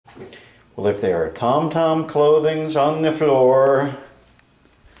Well, if there are Tom clothings on the floor,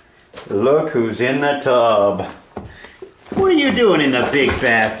 look who's in the tub. What are you doing in the big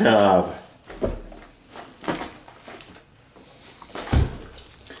bathtub?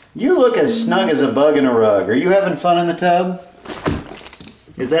 You look as snug as a bug in a rug. Are you having fun in the tub?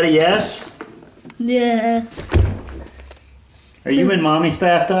 Is that a yes? Yeah. Are you in Mommy's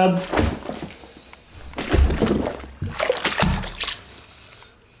bathtub?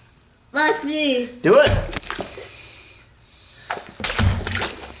 Watch me. Do it.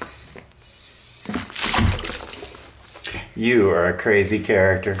 You are a crazy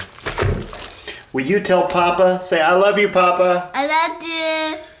character. Will you tell Papa? Say, I love you, Papa. I love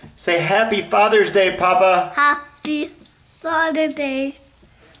you. Say, Happy Father's Day, Papa. Happy Father's Day.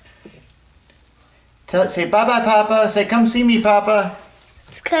 Say, bye-bye, Papa. Say, come see me, Papa.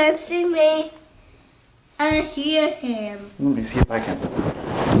 Come see me. I hear him. Let me see if I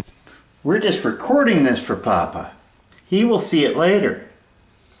can. We're just recording this for Papa. He will see it later.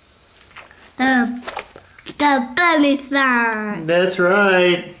 The bunny song. That's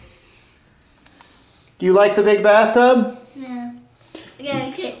right. Do you like the big bathtub? Yeah.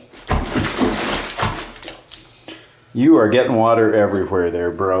 Okay. You are getting water everywhere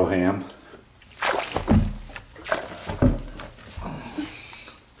there, Broham.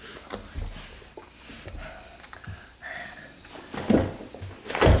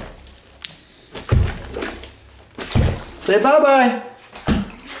 Say bye-bye.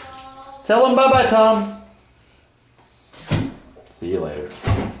 Tell him bye-bye, Tom. See you later.